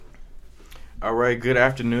All right, good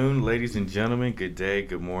afternoon, ladies and gentlemen. Good day,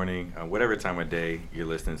 good morning, whatever time of day you're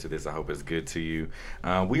listening to this. I hope it's good to you.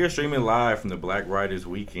 We are streaming live from the Black Writers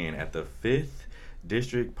Weekend at the 5th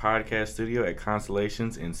District Podcast Studio at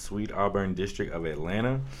Constellations in Sweet Auburn District of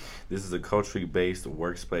Atlanta. This is a culturally based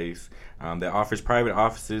workspace that offers private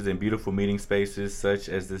offices and beautiful meeting spaces, such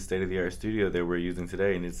as this state-of-the-art studio that we're using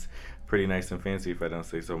today, and it's pretty nice and fancy if I don't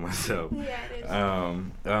say so myself. Yeah, it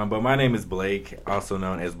is. But my name is Blake, also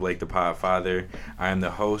known as Blake the Podfather. I am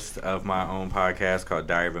the host of my own podcast called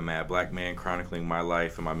Diary of a Mad Black Man, chronicling my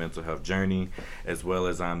life and my mental health journey, as well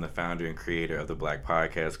as I'm the founder and creator of the Black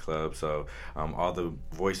Podcast Club. So all the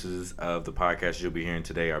voices of the podcast you'll be hearing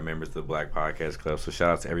today are members of the Black Podcast Club. So shout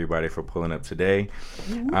out to everybody for pulling up today.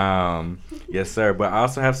 Yes, sir. But I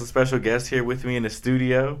also have some special guests here with me in the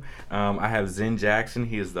studio. I have Zen Jackson.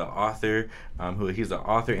 He is the author. He's an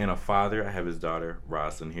author and a father. I have his daughter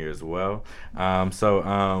Rosalind here as well.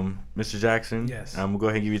 Mr. Jackson, yes. We'll go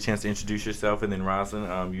ahead and give you a chance to introduce yourself, and then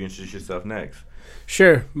Rosalind, you introduce yourself next.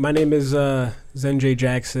 Sure. My name is Zen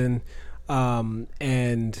Jackson,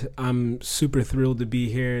 and I'm super thrilled to be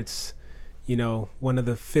here. It's one of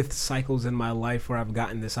the 5th cycles in my life where I've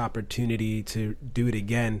gotten this opportunity to do it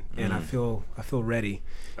again, and I feel ready.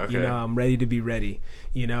 Okay. I'm ready to be ready.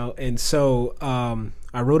 And so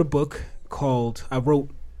I wrote a book I wrote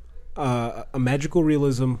a magical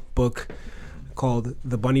realism book called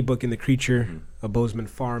The Bunny Book and the Creature of Bozeman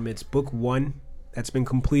Farm. It's book 1 that's been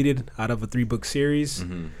completed out of a 3-book series.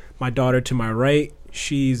 My daughter to my right,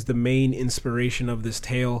 she's the main inspiration of this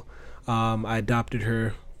tale. I adopted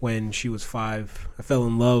her when she was 5. I fell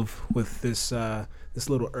in love with this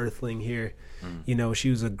little earthling here. She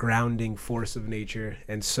was a grounding force of nature,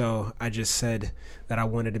 and so I just said that I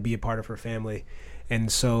wanted to be a part of her family. And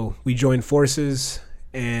so we joined forces,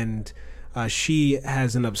 and she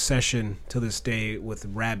has an obsession to this day with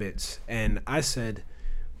rabbits. And I said,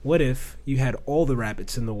 what if you had all the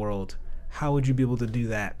rabbits in the world? How would you be able to do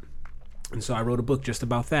that? And so I wrote a book just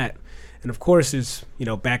about that. And of course, there's,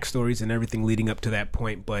 backstories and everything leading up to that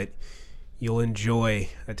point, but you'll enjoy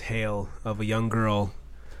a tale of a young girl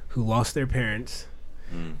who lost their parents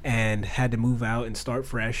and had to move out and start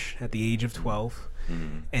fresh at the age of 12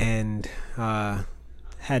 and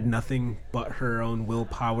had nothing but her own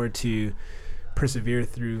willpower to persevere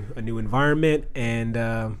through a new environment and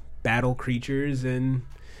battle creatures and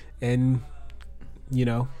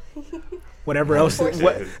whatever else,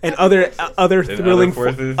 and other thrilling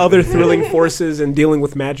forces, and dealing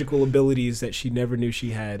with magical abilities that she never knew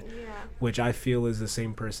she had, which I feel is the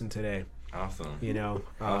same person today. Awesome.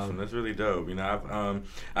 Awesome. That's really dope.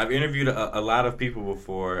 I've interviewed a lot of people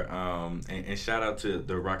before, and shout out to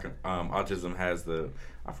the Rock. Autism has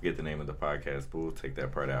I forget the name of the podcast, but we'll take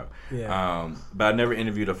that part out. Yeah. But I never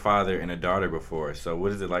interviewed a father and a daughter before. So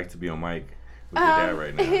what is it like to be on mic with your dad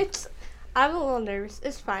right now? I'm a little nervous.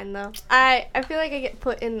 It's fine though. I feel like I get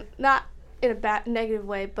put in, not in a bad negative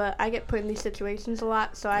way, but I get put in these situations a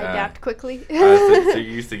lot, so I adapt quickly. So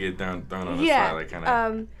you used to get thrown on the side, like kind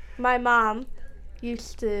of. My mom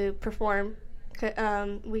used to perform.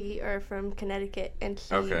 We are from Connecticut, and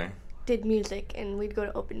she did music, and we'd go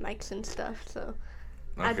to open mics and stuff. So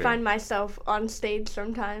I'd find myself on stage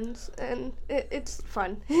sometimes, and it's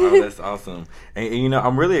fun. Oh, that's awesome. And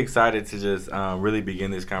I'm really excited to just really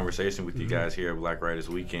begin this conversation with you guys here at Black Writers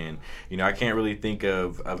Weekend. I can't really think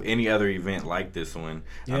of any other event like this one.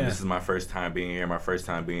 This is my first time being here, my first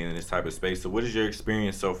time being in this type of space. So what is your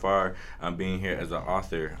experience so far being here as an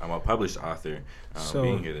author, a published author,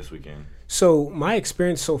 being here this weekend? So my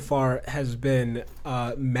experience so far has been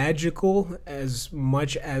magical, as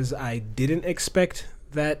much as I didn't expect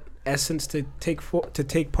that essence to take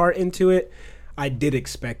part into it. I did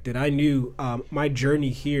expect it. I knew my journey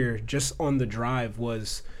here, just on the drive,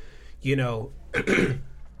 was,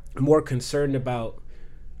 more concerned about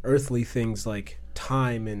earthly things like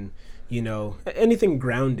time and, anything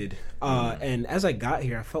grounded. And as I got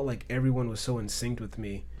here, I felt like everyone was so in sync with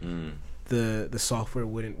me. The software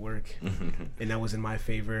wouldn't work, and that was in my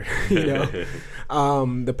favor.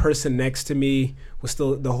 The person next to me was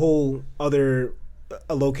still the whole other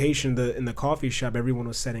location in the coffee shop. Everyone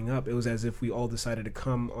was setting up. It was as if we all decided to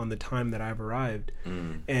come on the time that I've arrived,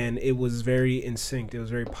 and it was very in sync. It was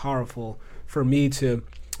very powerful for me to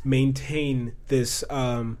maintain this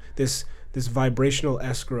vibrational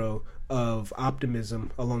escrow of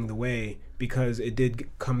optimism along the way, because it did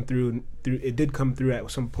come through at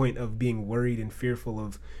some point of being worried and fearful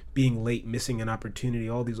of being late, missing an opportunity,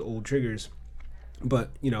 all these old triggers.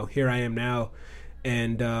 But here I am now,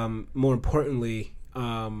 and more importantly,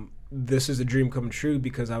 this is a dream come true,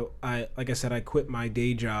 because I like I said, I quit my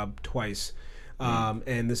day job twice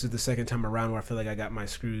And this is the second time around where I feel like I got my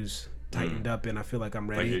screws tightened up and I feel like I'm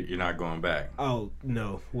ready. Like you're not going back. Oh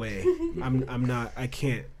no way! I'm not. I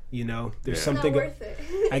can't. There's something. Not worth it.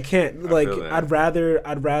 I can't. Like I'd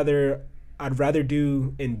rather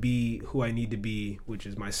do and be who I need to be, which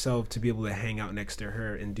is myself, to be able to hang out next to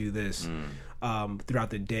her and do this throughout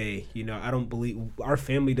the day. I don't believe, our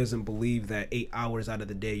family doesn't believe that 8 hours out of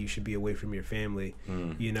the day you should be away from your family. I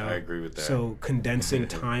agree with that. So condensing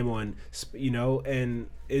time on, and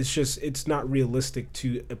it's not realistic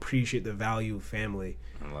to appreciate the value of family.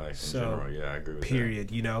 Life in general, yeah, I agree with period,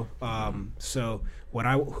 that. So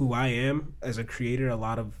who I am as a creator, a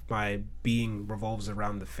lot of my being revolves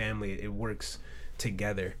around the family. It works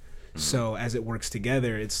together. So as it works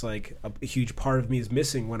together, it's like a huge part of me is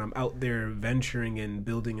missing when I'm out there venturing and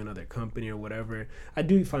building another company or whatever. I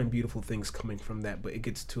do find beautiful things coming from that, but it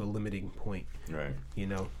gets to a limiting point. Right.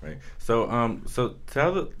 Right. So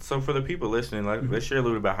so for the people listening, like let's share a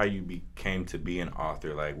little bit about how you came to be an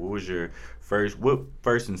author. Like what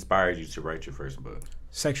first inspired you to write your first book?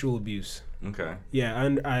 Sexual abuse. Okay. Yeah,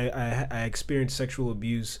 and I experienced sexual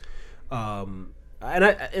abuse.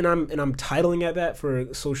 And I'm titling at that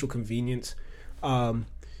for social convenience, but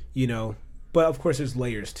of course there's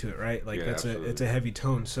layers to it, right? Like it's a heavy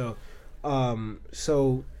tone. So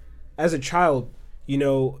as a child,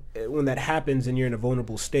 when that happens and you're in a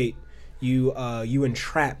vulnerable state, you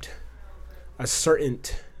entrapped a certain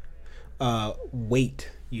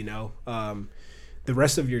weight. The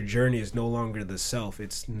rest of your journey is no longer the self.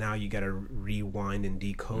 It's now you got to rewind and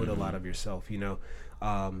decode a lot of yourself.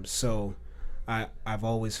 So. I've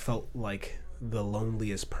always felt like the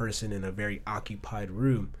loneliest person in a very occupied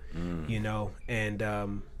room,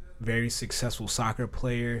 and very successful soccer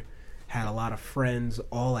player, had a lot of friends,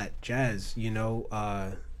 all at jazz,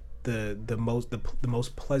 the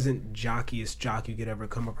most pleasant, jockiest jock you could ever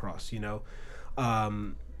come across,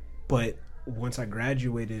 but once I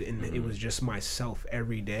graduated and it was just myself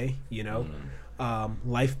every day,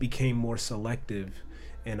 life became more selective.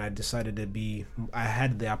 And I decided I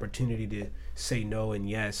had the opportunity to say no and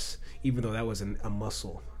yes, even though that was a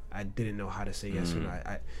muscle. I didn't know how to say yes or no.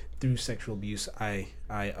 Through sexual abuse, I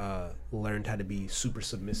learned how to be super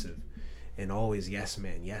submissive and always yes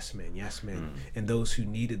man, yes man, yes man. And those who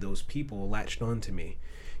needed those people latched on to me,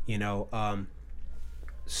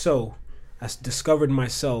 So I discovered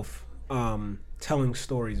myself telling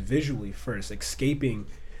stories visually first, escaping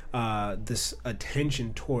this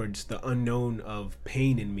attention towards the unknown of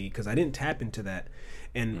pain in me, because I didn't tap into that.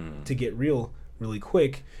 And to get really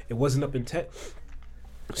quick, it wasn't up until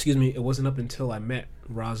I met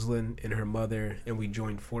Rosalind and her mother and we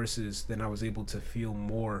joined forces, then I was able to feel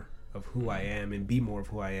more of who I am and be more of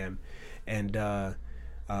who I am. And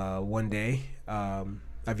one day,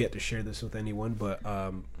 I've yet to share this with anyone, but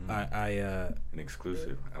an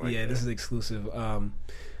exclusive. This is exclusive.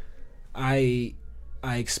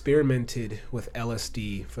 I experimented with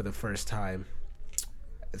LSD for the first time.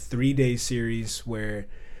 A 3-day series where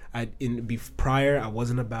prior I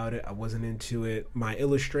wasn't about it. I wasn't into it. My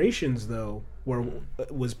illustrations though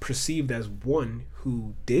was perceived as one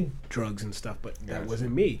who did drugs and stuff, but that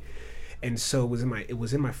wasn't me. And so it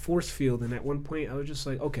was in my force field. And at one point I was just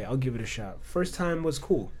like, okay, I'll give it a shot. First time was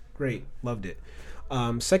cool, great, loved it.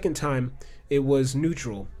 Second time it was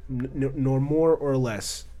neutral, nor more or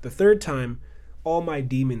less. The third time, all my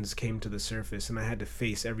demons came to the surface and I had to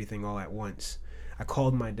face everything all at once. I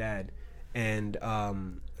called my dad and I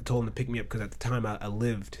told him to pick me up because at the time I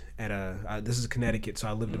lived at this is Connecticut, so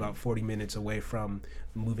I lived about 40 minutes away from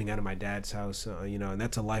moving out of my dad's house, and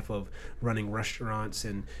that's a life of running restaurants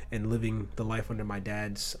and living the life under my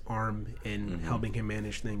dad's arm and helping him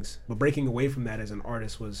manage things. But breaking away from that as an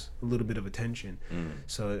artist was a little bit of a tension.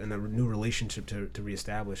 And a new relationship to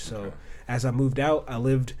reestablish. So as I moved out, I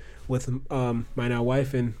lived with my now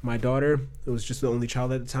wife and my daughter. It was just the only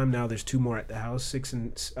child at the time. Now there's 2 more at the house, 6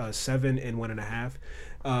 and 7 and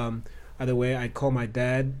 1.5. Either way, I call my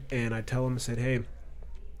dad and I tell him, I said, hey,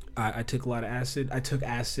 I took a lot of acid. I took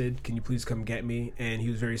acid. Can you please come get me? And he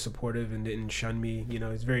was very supportive and didn't shun me.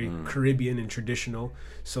 He's very Caribbean and traditional.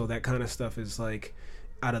 So that kind of stuff is like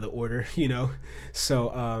out of the order,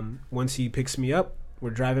 So once he picks me up,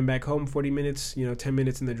 we're driving back home, 40 minutes, 10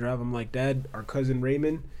 minutes in the drive. I'm like, Dad, our cousin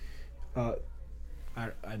Raymond, I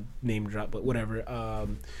name drop, but whatever.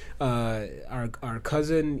 Our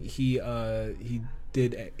cousin, he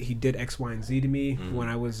did X, Y, and Z to me when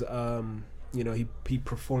I was, he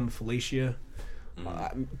performed fellatio,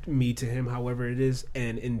 me to him, however it is.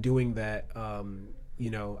 And in doing that,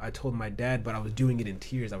 I told my dad, but I was doing it in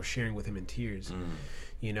tears. I was sharing with him in tears,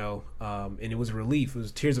 and it was a relief. It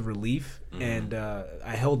was tears of relief, and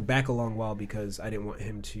I held back a long while because I didn't want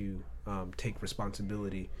him to take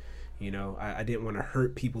responsibility. I didn't want to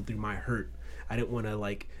hurt people through my hurt. I didn't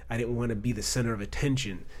want to be the center of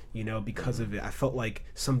attention, because of it. I felt like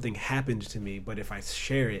something happened to me, but if I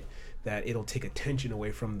share it, that it'll take attention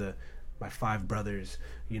away from my 5 brothers,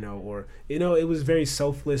 or it was very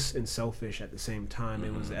selfless and selfish at the same time.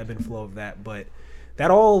 It was the ebb and flow of that, but that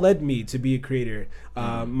all led me to be a creator.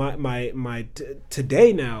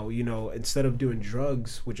 Today now, instead of doing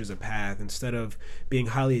drugs, which is a path, instead of being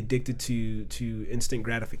highly addicted to instant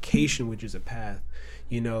gratification, which is a path,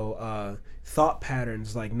 thought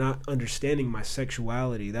patterns like not understanding my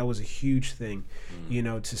sexuality, that was a huge thing.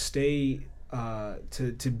 To stay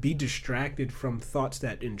to be distracted from thoughts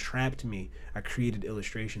that entrapped me. I created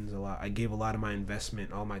illustrations a lot. I gave a lot of my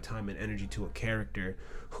investment, all my time and energy to a character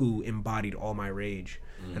who embodied all my rage.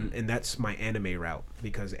 And that's my anime route,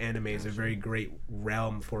 because anime is a very great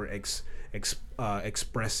realm for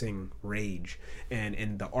expressing rage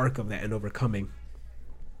and the arc of that and overcoming.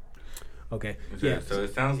 Okay. Yeah. So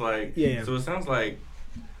it sounds like So it sounds like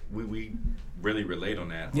we really relate on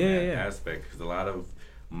that aspect, because a lot of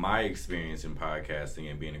my experience in podcasting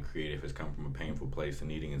and being a creative has come from a painful place and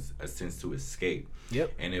needing a sense to escape.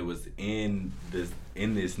 Yep. And it was in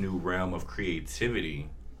this new realm of creativity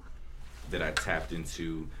that I tapped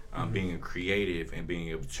into, being a creative and being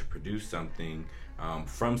able to produce something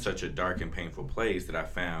from such a dark and painful place, that I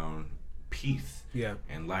found peace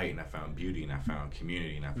and light, and I found beauty, and I found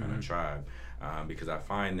community, and I found a tribe. Because I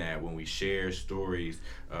find that when we share stories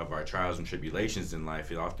of our trials and tribulations in life,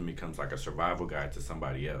 it often becomes like a survival guide to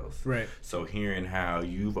somebody else. Right. So hearing how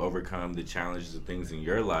you've overcome the challenges of things in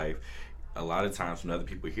your life, a lot of times when other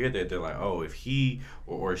people hear that, they're like, oh, if he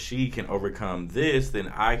or she can overcome this, then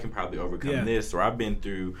I can probably overcome this. Or I've been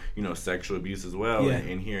through, sexual abuse as well,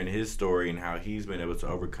 and hearing his story and how he's been able to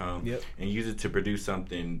overcome and use it to produce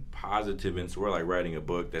something positive into the world, like writing a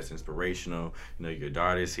book that's inspirational. Your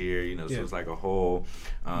daughter's here, so it's like a whole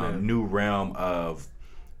new realm of,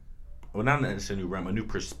 well, not necessarily a new realm, a new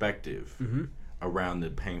perspective. Around the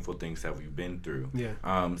painful things that we've been through.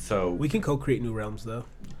 So we can co-create new realms, though.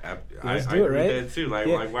 Let's do it, right? That too. Like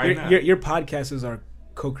why not? Your podcasts are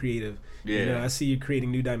co-creative. I see you creating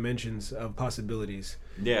new dimensions of possibilities.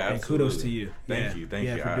 Yeah, and absolutely. kudos to you. Thank you.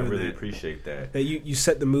 I really appreciate that. That you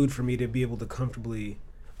set the mood for me to be able to comfortably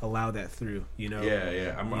allow that through.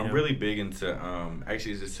 I'm really big into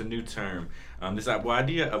actually it's a new term. This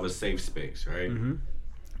idea of a safe space, right?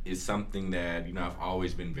 Is something that I've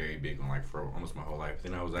always been very big on, like for almost my whole life.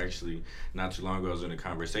 Then I was actually not too long ago, I was in a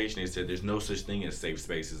conversation. They said there's no such thing as safe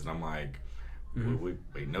spaces, and I'm like,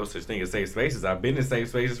 wait, no such thing as safe spaces. I've been in safe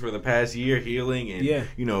spaces for the past year, healing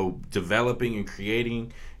and developing and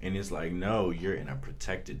creating, and it's like, no, you're in a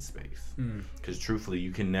protected space, because truthfully, you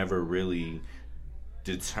can never really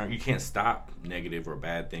you can't stop negative or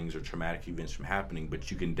bad things or traumatic events from happening, but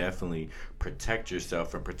you can definitely protect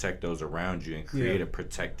yourself and protect those around you and create a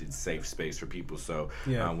protected, safe space for people. So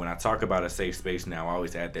when I talk about a safe space now, I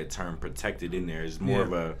always add that term protected in there. It's more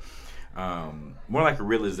of a more like a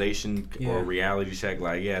realization or a reality check,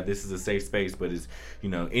 like, this is a safe space, but it's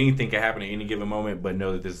anything can happen at any given moment, but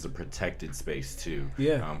know that this is a protected space too,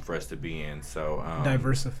 for us to be in. So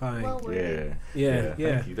diversifying.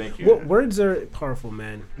 Thank you. Words are powerful,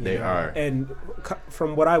 man. They are. And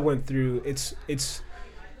from what I went through,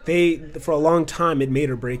 they for a long time it made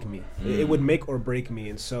or break me. It would make or break me,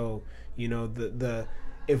 and so the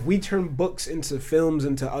if we turn books into films,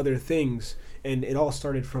 into other things, and it all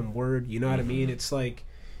started from word, what I mean? It's like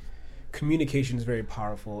communication is very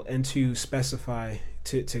powerful, and to specify,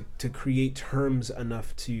 to create terms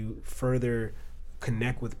enough to further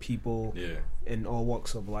connect with people in all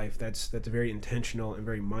walks of life. That's very intentional and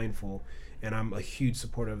very mindful, and I'm a huge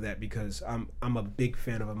supporter of that, because I'm a big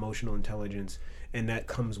fan of emotional intelligence, and that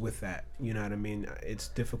comes with that. You know what I mean? It's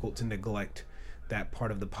difficult to neglect that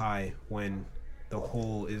part of the pie when the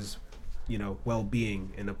whole is,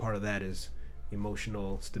 well-being, and a part of that is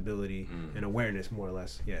emotional stability and awareness, more or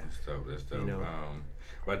less. That's dope.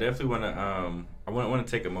 Well, I definitely want to I want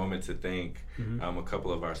to take a moment to thank a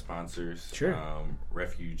couple of our sponsors. Sure.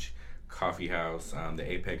 Refuge Coffee House,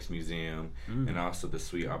 the Apex Museum, and also the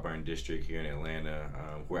Sweet Auburn District here in Atlanta,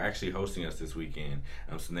 who are actually hosting us this weekend.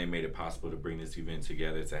 So they made it possible to bring this event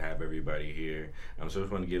together, to have everybody here. So I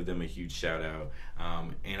just want to give them a huge shout out.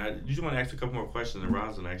 And I just want to ask a couple more questions. And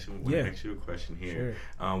Rosalind, I actually want to ask you a question here.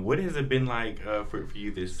 Sure. What has it been like for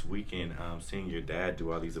you this weekend, seeing your dad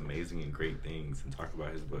do all these amazing and great things and talk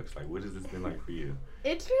about his books? Like, what has this been like for you?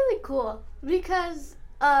 It's really cool, because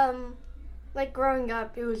like growing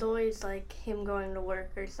up, it was always like him going to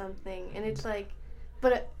work or something, and it's like,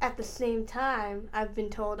 but at the same time, I've been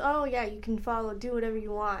told, oh yeah, you can do whatever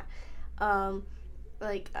you want. When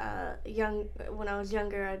I was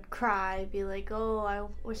younger, I'd cry, be like, oh, I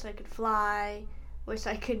wish I could fly, wish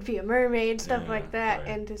I could be a mermaid, stuff like that. Right.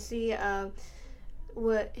 And to see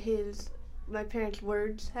what my parents'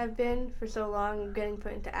 words have been for so long, getting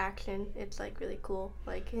put into action, it's like really cool.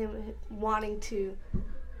 Like him wanting to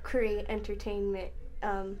create entertainment,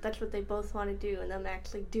 that's what they both want to do, and them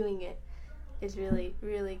actually doing it is really,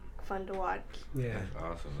 really fun to watch. Yeah, that's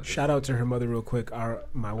awesome. Shout out to her mother real quick.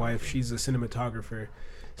 My wife, she's a cinematographer,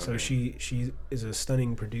 so she is a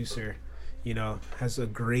stunning producer. You know, has a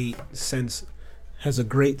great sense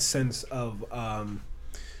of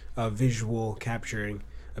visual capturing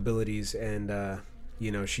abilities, and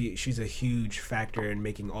you know, she's a huge factor in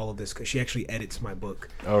making all of this. Cause she actually edits my book.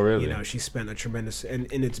 Oh, really? You know, she spent a tremendous and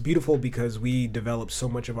it's beautiful because we developed so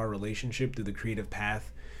much of our relationship through the creative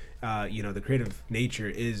path. You know, the creative nature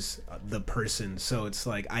is the person, so it's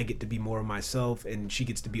like I get to be more of myself and she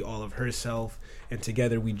gets to be all of herself, and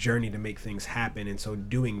together we journey to make things happen. And so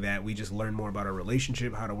doing that, we just learn more about our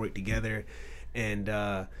relationship, how to work together, and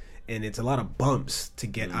it's a lot of bumps to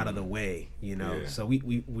get out of the way, you know. Yeah. So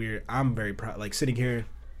I'm very proud, like sitting here,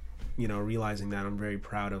 you know, realizing that I'm very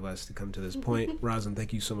proud of us to come to this point. Roslyn,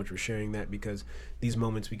 thank you so much for sharing that, because these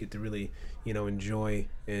moments we get to really, you know, enjoy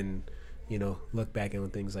and, you know, look back on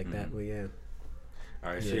things like that. But yeah.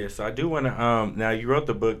 All right, so I do want to, now you wrote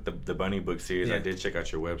the book, the Bunny Book series. Yeah. I did check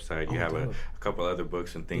out your website. You have a couple other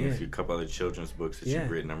books and things, a couple other children's books that you've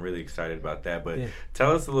written. I'm really excited about that. But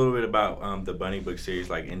tell us a little bit about the Bunny Book series,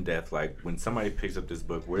 like in depth, like when somebody picks up this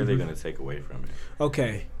book, what are they going to take away from it?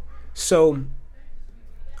 Okay, so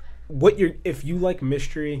if you like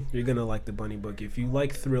mystery, you're gonna like the Bunny Book. If you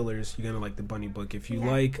like thrillers, you're gonna like the Bunny Book. If you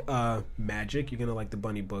like magic, you're gonna like the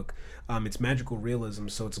Bunny Book. It's magical realism,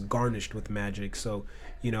 so it's garnished with magic. So,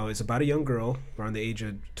 you know, it's about a young girl around the age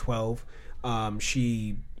of 12.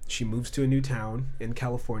 She moves to a new town in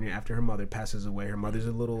California after her mother passes away. Her mother's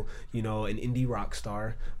a little, you know, an indie rock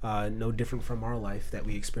star, no different from our life that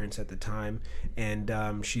we experienced at the time. And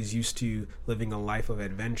she's used to living a life of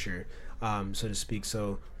adventure, so to speak.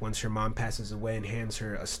 So once her mom passes away and hands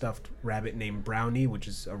her a stuffed rabbit named Brownie, which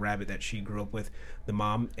is a rabbit that she grew up with the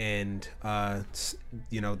mom, and,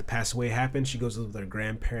 you know, the pass away happens, she goes with her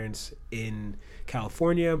grandparents in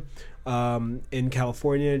California. In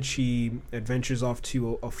California, she adventures off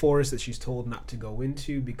to a forest that she's told not to go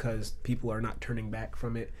into because people are not turning back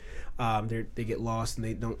from it. They get lost and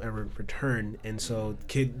they don't ever return, and so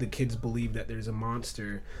the kids believe that there's a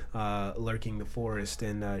monster lurking the forest,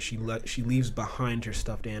 and she leaves behind her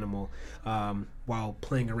stuffed animal while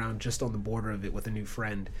playing around just on the border of it with a new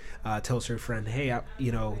friend. Tells her friend, hey,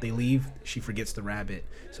 you know, they leave. She forgets the rabbit,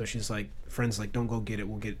 so she's like, friend's like, don't go get it,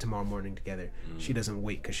 we'll get it tomorrow morning together. She doesn't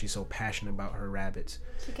wait because she's so passionate about her rabbits.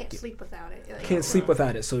 She can't sleep without it. Like, can't sleep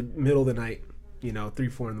without it. So middle of the night, you know,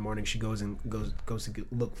 3-4 in the morning, she goes to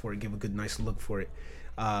look for it, give a good nice look for it.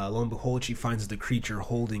 Lo and behold, she finds the creature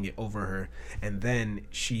holding it over her, and then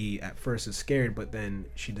she at first is scared, but then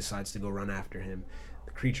she decides to go run after him.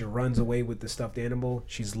 The creature runs away with the stuffed animal.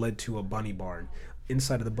 She's led to a bunny barn.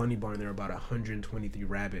 Inside of the bunny barn, there are about 123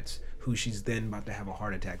 rabbits who she's then about to have a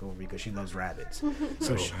heart attack over because she loves rabbits.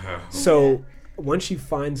 So once she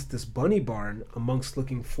finds this bunny barn, amongst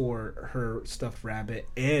looking for her stuffed rabbit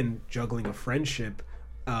and juggling a friendship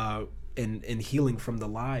and healing from the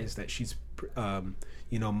lies that she's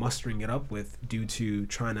you know, mustering it up with due to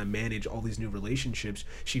trying to manage all these new relationships,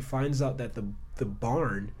 she finds out that the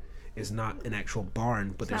barn is not an actual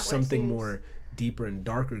barn, but there's something more deeper and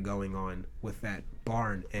darker going on with that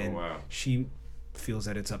barn, and she feels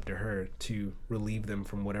that it's up to her to relieve them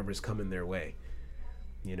from whatever's coming their way.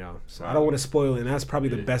 You know, so I don't want to spoil it, and that's probably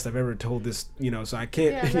the best I've ever told this, you know, so I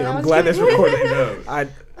can't, you know, I'm glad that's recorded.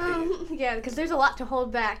 Yeah, because there's a lot to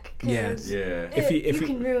hold back. Yes. Yeah. If you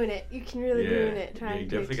can ruin it. You can really ruin it trying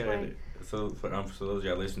to explain. So for those of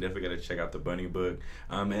y'all listening, definitely got to check out the Bunny Book,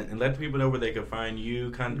 and let people know where they can find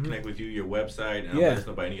you, connect with you, your website, and let us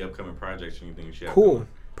know about any upcoming projects or anything you have. Cool.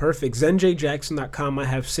 Perfect. ZenJackson.com. I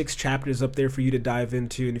have 6 chapters up there for you to dive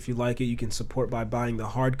into, and if you like it, you can support by buying the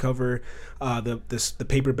hardcover, the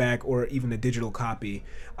paperback, or even the digital copy.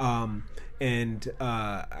 And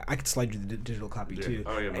I could slide you the digital copy too.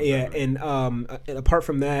 Oh yeah. And apart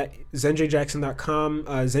from that,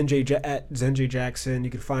 ZenJackson.com, Zen Jackson. You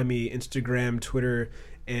can find me Instagram, Twitter,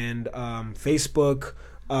 and Facebook.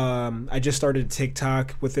 I just started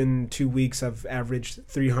TikTok. Within 2 weeks, I've averaged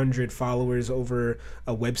 300 followers over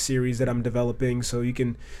a web series that I'm developing. So you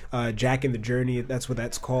can, Jack in the Journey, that's what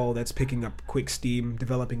that's called. That's picking up quick steam,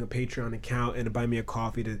 developing a Patreon account and to buy me a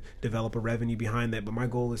coffee to develop a revenue behind that. But my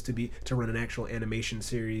goal is to run an actual animation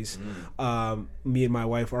series. Me and my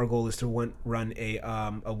wife, our goal is to run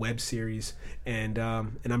a web series, and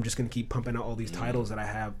I'm just gonna keep pumping out all these titles that I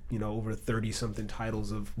have. Over 30 something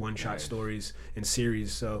titles of one-shot stories and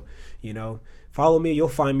series. So, follow me. You'll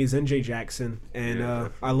find me, Zen Jackson, and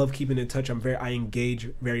I love keeping in touch. I engage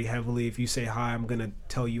very heavily. If you say hi, I'm gonna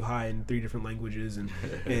tell you hi in 3 different languages, and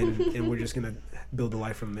we're just gonna build a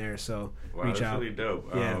life from there. So reach out. Really dope.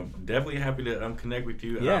 Yeah. Definitely happy to connect with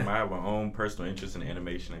you. Yeah. I have my own personal interest in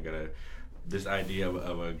animation. I got this idea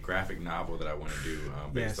of a graphic novel that I want to do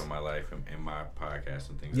based on my life and my podcast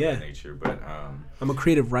and things of that nature. But I'm a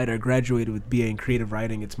creative writer. I graduated with BA in creative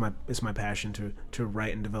writing. It's my passion to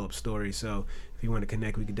write and develop stories. So if you want to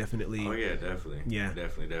connect, we could definitely. Oh yeah, definitely. Yeah,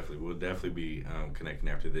 definitely. We'll definitely be connecting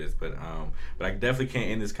after this. But I definitely can't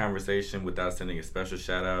end this conversation without sending a special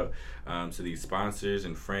shout out to these sponsors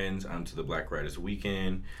and friends to the Black Writers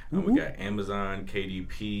Weekend. We got Amazon,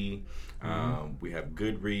 KDP. We have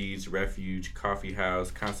Goodreads, Refuge, Coffee House,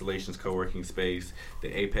 Constellations Co-working Space, the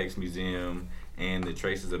Apex Museum, and the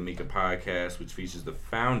Traces of Mika podcast, which features the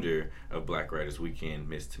founder of Black Writers Weekend,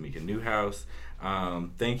 Miss Tamika Newhouse.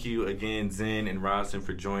 Thank you again, Zen and Roslyn,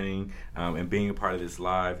 for joining and being a part of this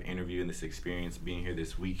live interview and this experience, being here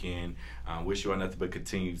this weekend. Wish you all nothing but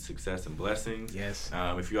continued success and blessings. Yes.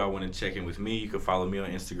 If you all want to check in with me, you can follow me on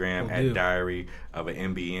Instagram at Diary of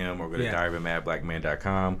an MBM, or go to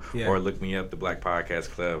diaryofamaddblackman.com, or look me up, the Black Podcast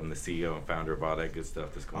Club. I'm the CEO and founder of all that good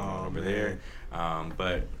stuff that's going on over there.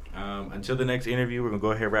 But until the next interview, we're going to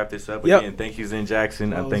go ahead and wrap this up. Again, thank you, Zen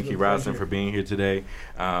Jackson. Thank you, Roslyn, for being here today.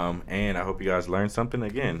 And I hope you guys learned something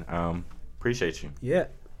again. Appreciate you. Yeah.